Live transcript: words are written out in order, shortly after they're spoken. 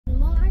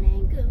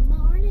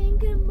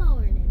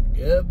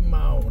Good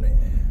morning.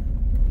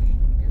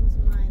 That was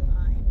my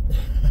line.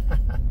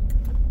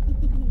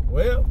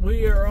 Well,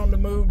 we are on the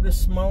move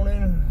this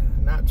morning.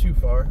 Not too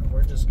far.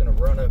 We're just going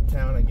to run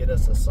uptown and get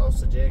us a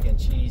sausage, egg, and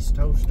cheese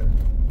toaster.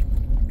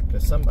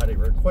 Because somebody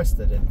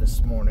requested it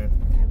this morning.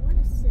 I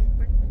want to sit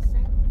breakfast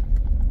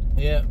sandwich.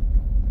 Yeah.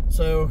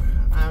 So,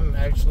 I'm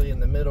actually in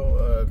the middle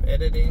of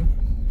editing.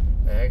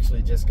 I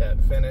actually just got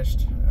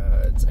finished.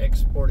 It's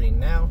exporting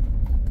now.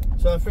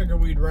 So I figured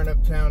we'd run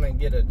uptown and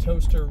get a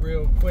toaster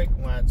real quick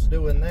while it's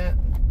doing that.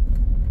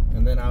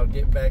 And then I'll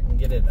get back and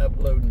get it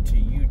uploaded to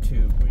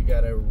YouTube. We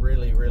got a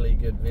really, really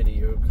good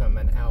video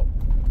coming out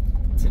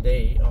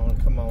today on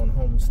Come On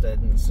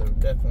Homesteading. So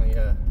definitely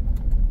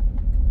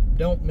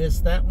don't miss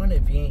that one.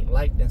 If you ain't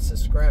liked and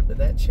subscribed to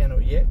that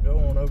channel yet, go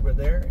on over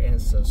there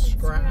and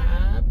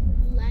subscribe.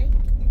 Like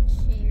and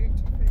share it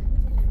to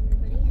friends and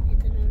everybody and hit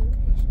the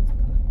notifications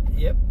bell.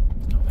 Yep.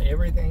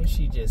 Everything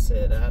she just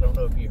said. I don't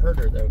know if you heard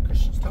her though, because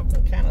she's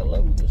talking kind of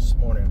low this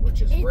morning,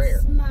 which is rare.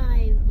 It's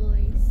my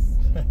voice.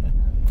 Okay,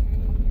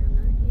 I'm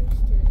not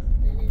used to it,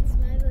 but it's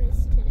my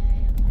voice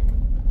today,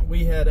 okay?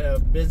 We had a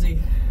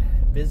busy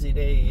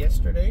day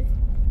yesterday.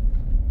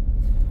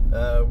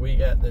 We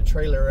got the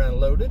trailer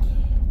unloaded.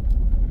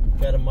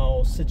 Got them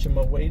all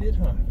situated,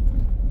 huh?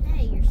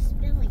 Hey, you're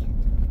spilling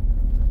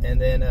it.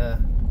 And then,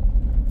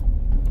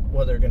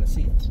 well, they're going to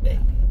see it today.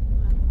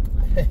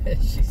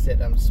 She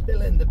said, I'm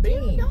spilling the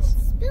beans. Don't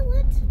spill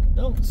it.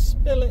 Don't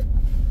spill it.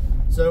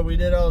 So we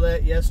did all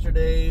that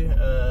yesterday.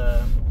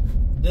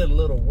 Did a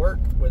little work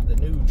with the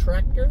new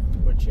tractor,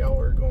 which y'all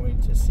are going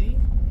to see.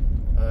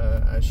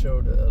 I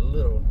showed a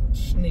little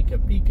sneak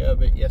peek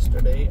of it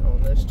yesterday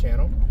on this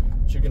channel.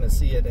 But you're going to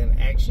see it in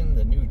action.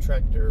 The new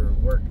tractor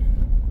worked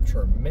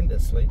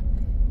tremendously.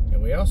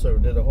 And we also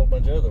did a whole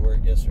bunch of other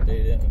work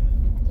yesterday,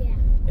 didn't we? Yeah.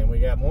 And we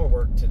got more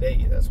work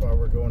today. That's why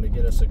we're going to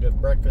get us a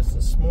good breakfast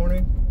this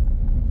morning.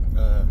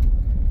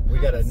 We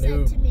got a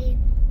new... said to me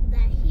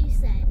that he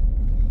said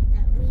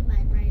that we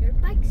might ride our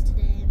bikes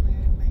today and we're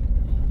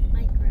on my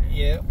bike ride.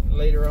 Yeah,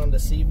 later on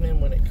this evening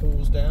when it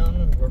cools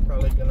down, we're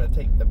probably going to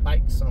take the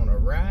bikes on a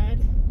ride.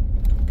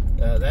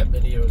 That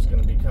video is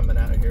going to be coming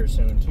out here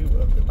soon too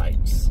of the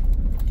bikes.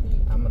 Yeah.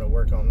 I'm going to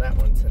work on that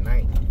one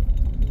tonight.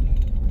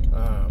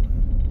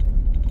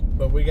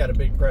 But we got a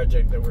big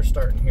project that we're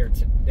starting here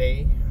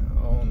today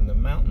on the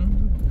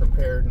mountain.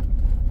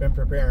 Been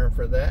preparing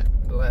for that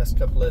the last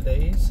couple of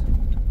days.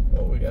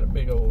 Oh, we got a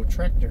big old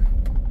tractor.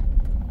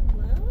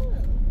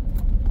 Whoa.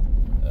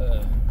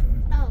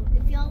 Oh,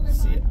 if y'all live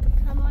on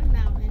Come On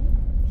Mountain,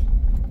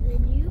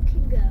 then you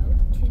can go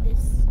to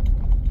this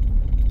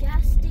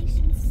gas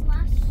station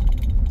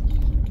 /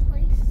 eating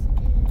place,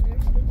 and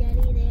there's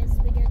spaghetti. They had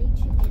spaghetti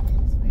chicken,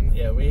 and it's very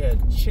Yeah, we had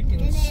chicken.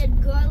 And they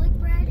had garlic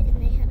bread,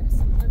 and they had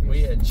some other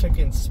We had stuff.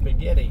 chicken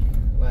spaghetti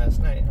last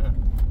night, huh?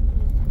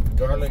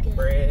 Garlic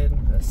bread,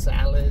 a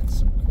salad,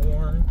 some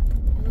corn.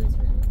 It was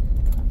really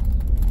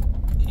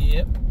good.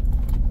 Yep.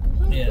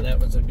 Yeah, that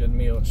was a good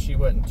meal. She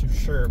wasn't too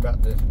sure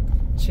about the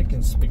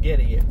chicken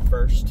spaghetti at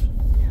first.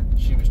 Yeah.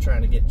 She was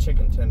trying to get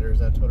chicken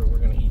tenders. I told her we're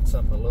going to eat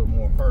something a little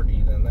more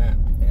hearty than that.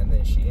 And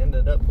then she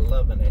ended up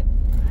loving it.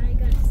 I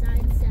got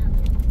side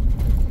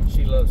salad.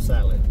 She loves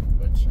salad,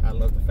 which I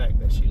love the fact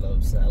that she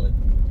loves salad.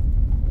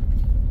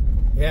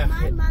 Yeah.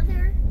 My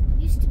mother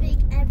used to bake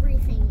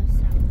everything with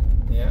salad.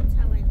 Yeah. That's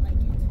how I like it.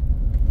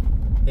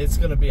 It's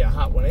going to be a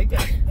hot one. It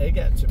got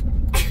to,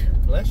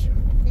 bless you.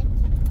 Thank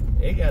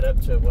you. It got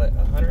up to, what,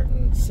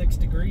 106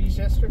 degrees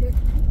yesterday?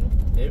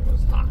 It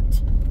was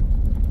hot.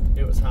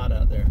 It was hot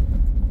out there.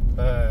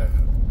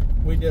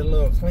 We did a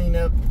little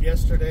cleanup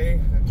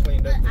yesterday. I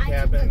cleaned up the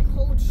cabin. I took a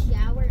cold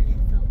shower and it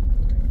felt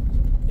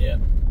good. Yeah.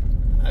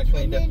 I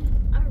cleaned up. And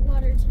then our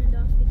water turned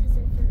off because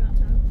I forgot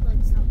to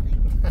unplug something.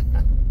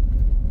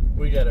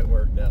 We got it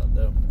worked out,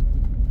 though.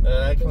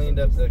 I cleaned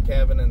up the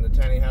cabin and the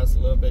tiny house a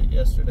little bit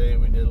yesterday.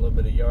 We did a little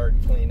bit of yard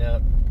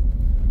cleanup.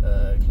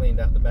 Cleaned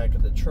out the back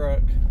of the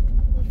truck.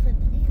 We fed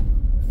the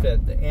animals.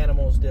 Fed the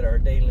animals, did our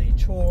daily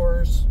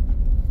chores.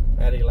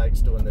 Addy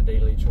likes doing the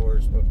daily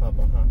chores with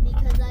Papa, huh?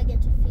 Because I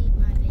get to feed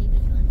my baby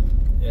bunny.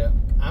 Yeah,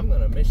 I'm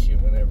going to miss you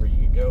whenever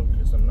you go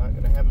because I'm not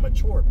going to have my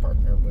chore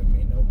partner with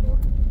me no more.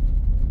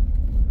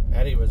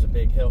 Addy was a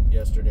big help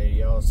yesterday.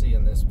 Y'all see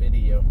in this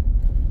video.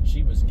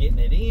 She was getting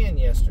it in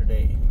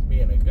yesterday,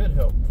 being a good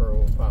help for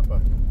old Papa.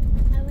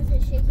 I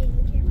wasn't shaking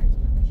the camera as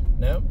much.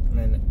 Nope,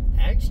 and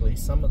actually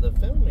some of the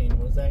filming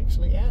was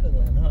actually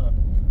Adeline, huh?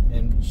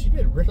 And she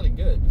did really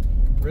good,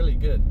 really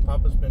good.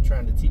 Papa's been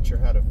trying to teach her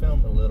how to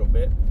film a little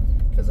bit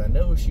because I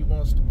know she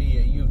wants to be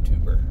a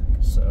YouTuber.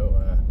 So,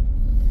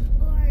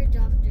 or a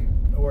doctor.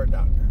 Or a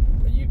doctor.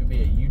 But you could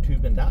be a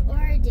YouTubing doctor.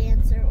 Or a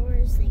dancer, or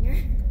a singer.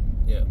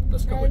 Yeah,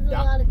 let's go with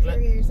doctor. There's a lot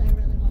of careers I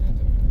really want to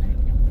do, but I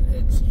don't.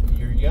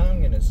 You're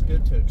young and it's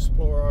good to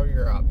explore all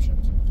your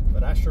options.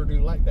 But I sure do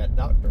like that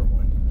doctor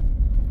one.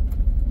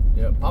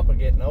 Yeah, Papa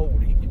getting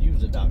old, he could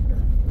use a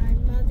doctor. My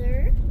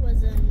mother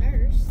was a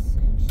nurse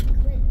and she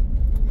quit.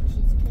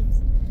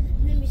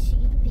 And then she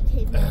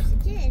became a nurse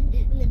again,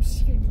 and then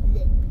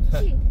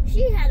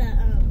she had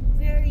a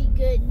very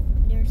good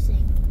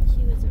nursing.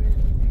 She was a really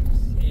good nurse.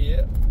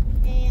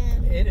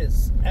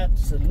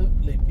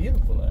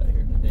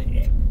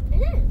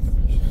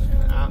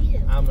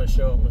 gonna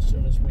show them as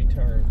soon as we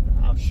turn.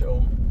 I'll show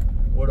them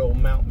what old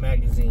Mount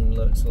Magazine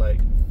looks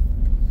like.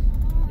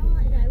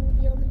 And I will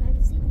be on the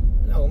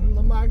magazine. On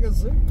the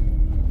magazine.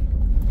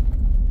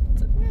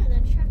 Yeah,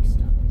 that truck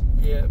stopped.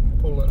 Yeah,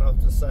 pulling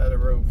off the side of the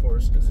road for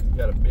us because it's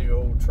got a big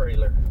old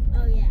trailer.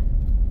 Oh yeah.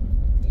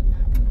 Did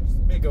not notice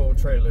it. Big old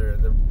trailer.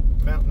 The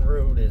mountain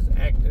road is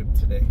active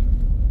today.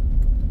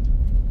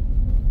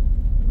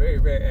 Very,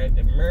 very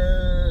active.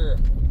 Murr.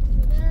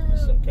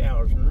 Some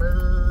cows.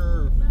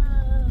 Murr.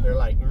 They're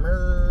like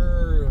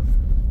murr.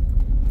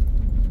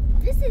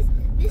 This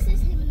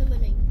is him in the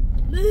morning.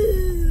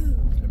 Moo.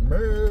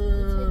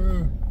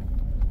 Murr.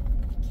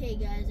 Okay,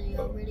 guys, are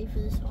y'all ready for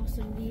this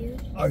awesome view?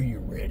 Are you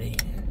ready?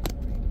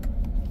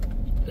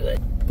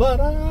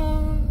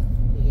 Ta-da!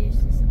 Here's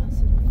this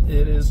awesome view.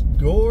 It is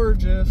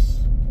gorgeous.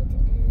 It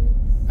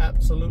is.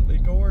 Absolutely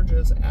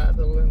gorgeous.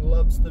 Adeline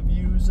loves the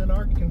views in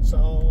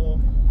Arkansas.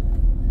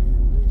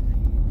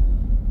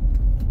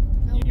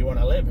 You want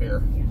to live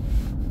here?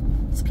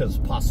 It's because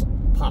Papa's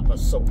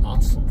so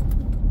awesome.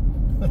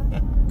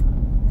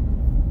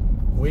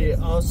 We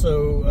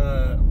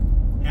also,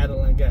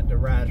 Adeline got to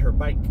ride her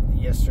bike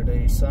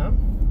yesterday some.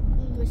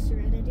 With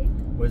Serenity?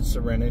 With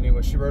Serenity.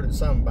 Well, she rode it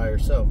some by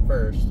herself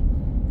first.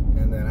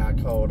 And then I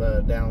called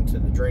down to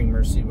the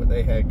Dreamer, see what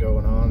they had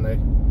going on. They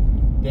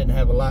didn't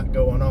have a lot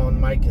going on.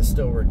 Mike is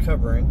still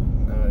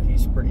recovering.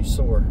 He's pretty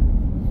sore.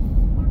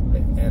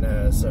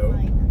 And so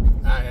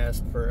I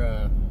asked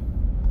for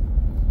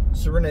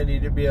Serenity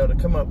to be able to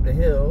come up the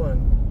hill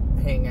and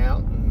hang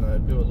out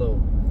and do a little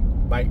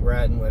bike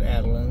riding with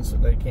Adeline. So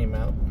they came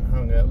out and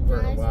hung up for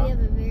a while. We have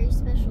a very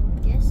special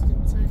guest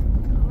inside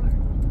of the car.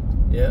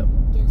 Yep.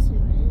 Guess who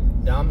it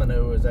is?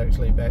 Domino is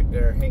actually back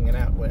there hanging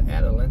out with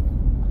Adeline.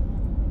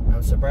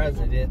 I'm surprised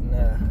he didn't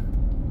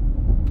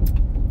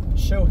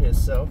show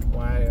himself.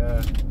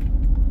 Why,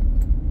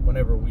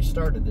 whenever we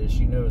started this,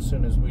 you know, as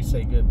soon as we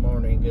say good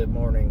morning, good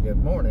morning,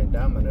 good morning,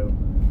 Domino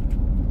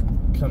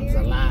comes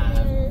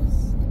alive.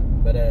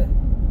 But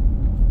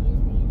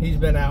he's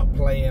been out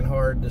playing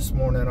hard this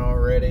morning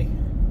already,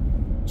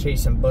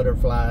 chasing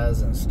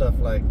butterflies and stuff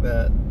like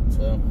that.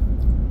 So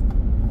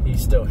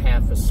he's still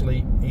half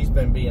asleep. He's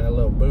been being a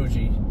little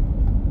bougie.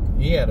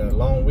 He had a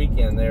long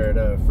weekend there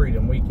at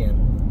Freedom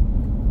Weekend.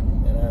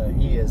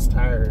 He is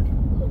tired.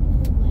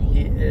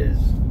 He is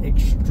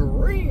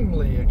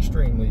extremely,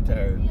 extremely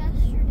tired.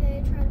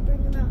 Yesterday I tried to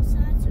bring him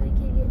outside so he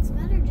could get some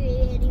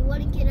energy, and he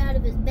wouldn't get out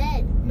of his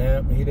bed.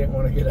 No, he didn't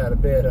want to get out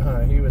of bed,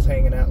 huh? He was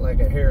hanging out like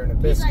a hare in a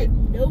biscuit. He's like,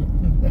 nope.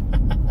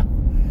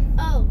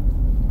 Oh,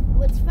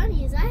 what's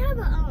funny is I have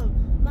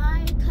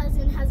my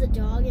cousin has a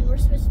dog, and we're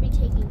supposed to be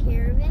taking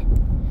care of it.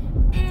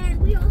 And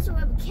we also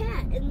have a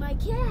cat, and my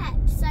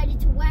cat decided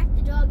to whack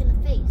the dog in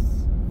the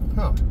face.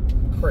 Huh.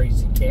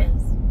 Crazy cat.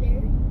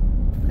 Very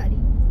funny.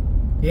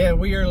 Yeah,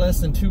 we are less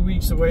than 2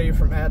 weeks away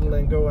from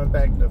Adeline going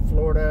back to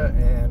Florida,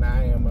 and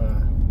I am,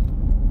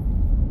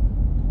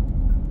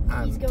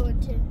 He's going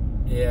to.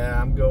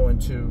 Yeah, I'm going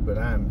to, but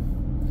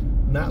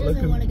I'm not He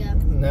doesn't want to go.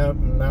 No,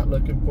 I'm not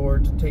looking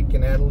forward to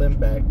taking Adeline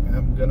back.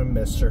 I'm gonna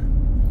miss her.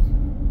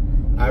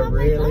 I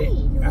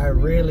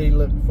really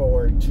look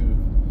forward to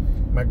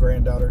my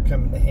granddaughter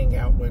coming to hang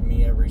out with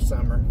me every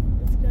summer.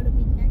 It's gonna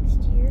be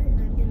next year, and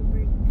I'm gonna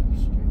bring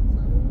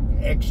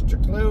extra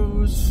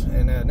clothes,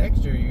 and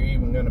next year you're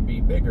even going to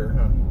be bigger,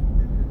 huh?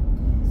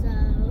 So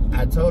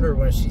I told her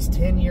when she's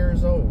 10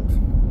 years old,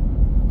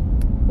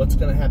 what's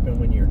going to happen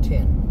when you're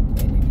 10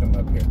 and you come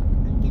up here?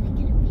 I'm gonna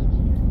get a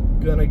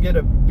BB. Gonna get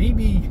a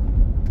BB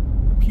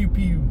pew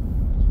pew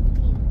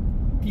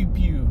pew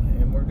pew,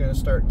 and we're going to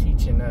start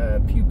teaching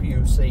pew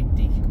pew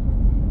safety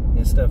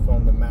and stuff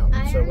on the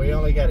mountain. So we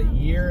only got a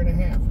year and a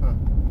half, huh?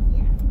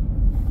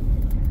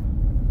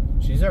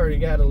 She's already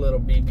got a little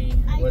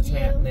BB. What's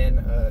happening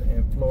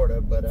in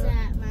Florida, but it's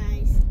at my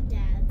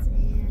dad's,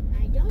 and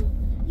I don't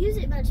use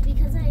it much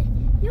because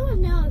you don't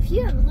know, if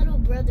you have little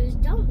brothers,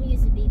 don't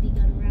use a BB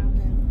gun around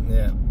them.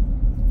 Yeah,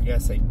 you gotta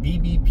say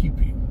BB pew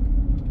pew.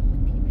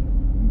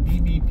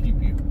 BB pew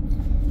pew.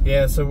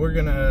 Yeah, so we're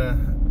gonna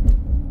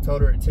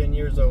told her at 10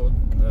 years old,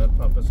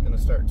 Papa's gonna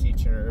start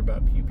teaching her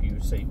about pew pew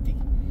safety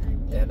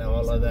and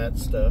all of that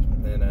stuff.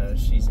 And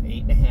she's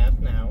 8.5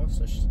 now,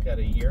 so she's got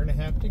a year and a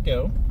half to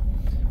go.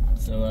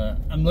 So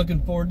I'm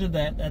looking forward to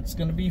that. That's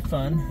going to be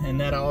fun, and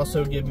that'll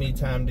also give me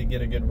time to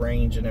get a good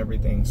range and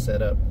everything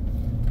set up.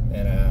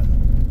 And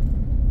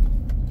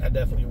I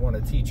definitely want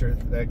to teach her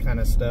that kind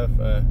of stuff.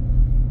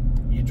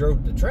 You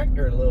drove the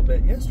tractor a little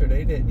bit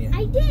yesterday, didn't you?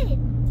 I did.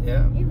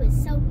 Yeah. It was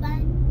so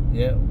fun.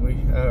 Yeah, we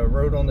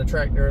rode on the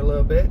tractor a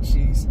little bit.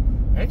 She's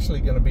actually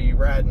going to be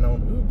riding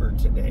on Uber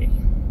today.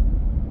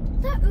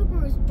 I thought Uber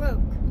was broke.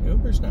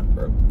 Uber's not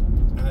broke.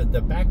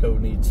 The backhoe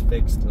needs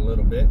fixed a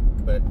little bit,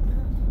 but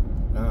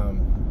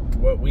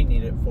what we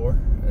need it for,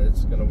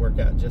 it's going to work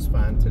out just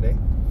fine today.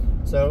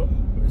 So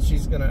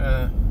she's going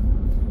to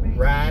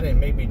ride and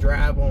maybe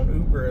drive on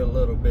Uber a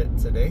little bit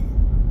today.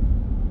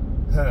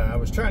 I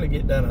was trying to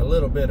get done a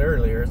little bit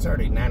earlier. It's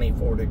already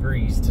 94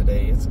 degrees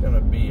today. It's going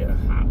to be a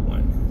hot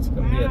one. It's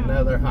going to be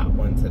another hot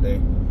one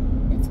today.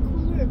 It's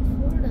cooler in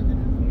Florida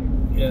than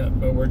up Yeah,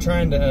 but we're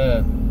trying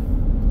to,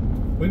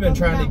 we've been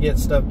trying to get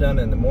stuff done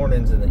in the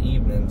mornings and the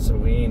evenings, so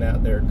we ain't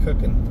out there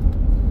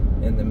cooking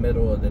in the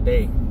middle of the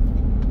day.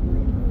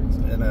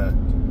 And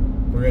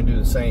we're gonna do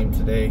the same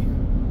today.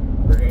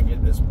 We're gonna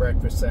get this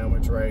breakfast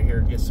sandwich right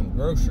here, get some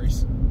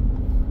groceries,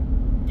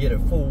 get a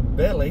full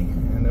belly,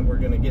 and then we're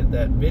gonna get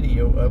that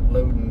video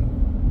uploading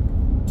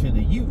to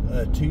the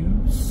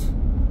YouTubes,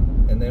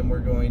 and then we're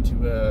going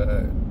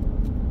to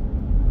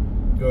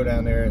go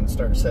down there and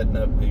start setting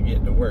up to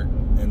get to work.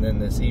 And then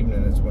this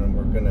evening is when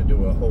we're gonna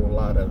do a whole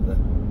lot of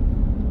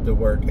the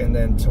work. And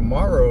then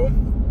tomorrow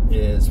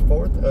is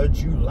 4th of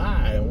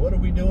July, and what are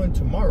we doing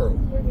tomorrow?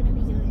 We're gonna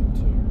be going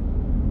to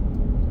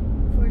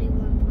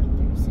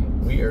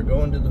 41.36. We are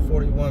going to the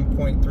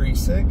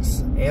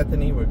 41.36.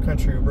 Anthony with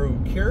Country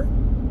Road Cure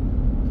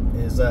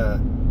is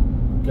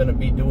gonna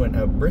be doing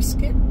a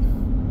brisket.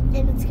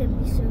 And it's gonna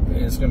be so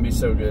good. It's gonna be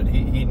so good.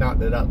 He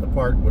knocked it out the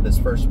park with his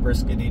first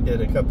brisket he did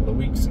a couple of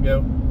weeks ago,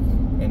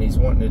 and he's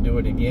wanting to do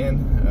it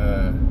again.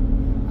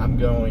 I'm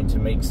going to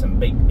make some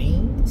baked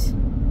beans,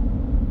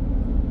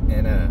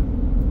 and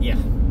yeah.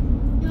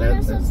 You wanna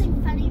know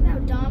something funny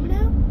about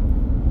Domino?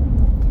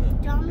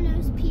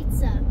 Domino's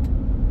Pizza.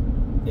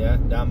 Yeah,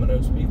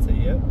 Domino's Pizza.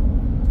 Yep.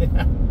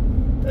 Yeah,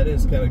 that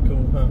is kind of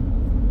cool, huh?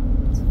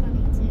 It's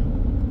funny too.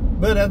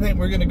 But I think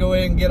we're going to go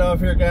ahead and get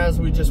off here, guys.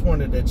 We just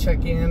wanted to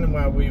check in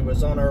while we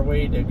was on our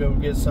way to go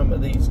get some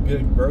of these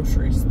good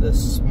groceries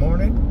this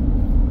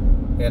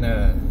morning. And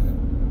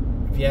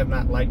if you have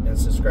not liked and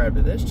subscribed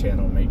to this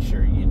channel, make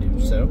sure you do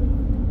so.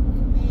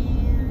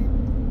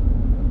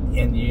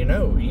 And you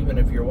know, even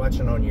if you're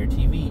watching on your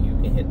TV, you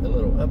can hit the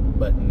little up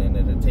button and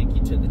it'll take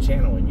you to the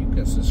channel, and you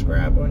can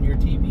subscribe on your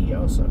TV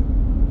also.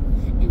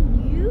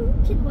 And you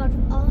can watch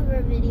all of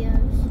our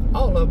videos.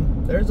 All of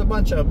them. There's a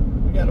bunch of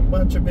them. We got a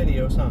bunch of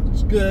videos, huh?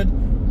 It's good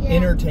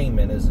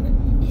entertainment, isn't it?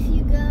 If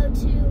you go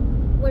to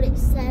what it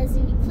says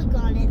and you click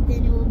on it,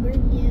 then it will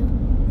bring you,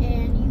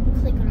 and you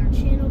click on our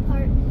channel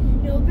part.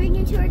 It will bring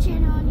you to our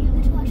channel, and you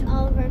get to watch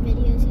all of our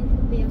videos. You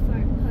can be a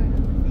part of the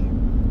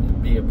family.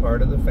 Be a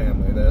part of the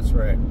family, that's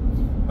right.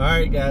 All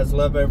right, guys,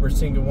 love every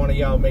single one of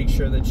y'all. Make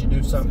sure that you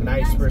do something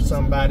nice for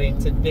somebody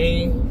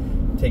today.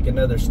 Take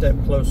another step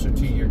closer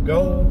to your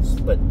goals,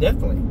 but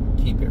definitely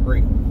keep it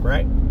real,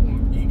 right?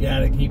 Yeah. You got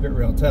to keep it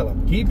real. Tell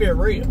them, keep it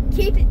real.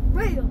 Keep it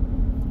real.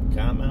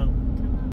 Come on.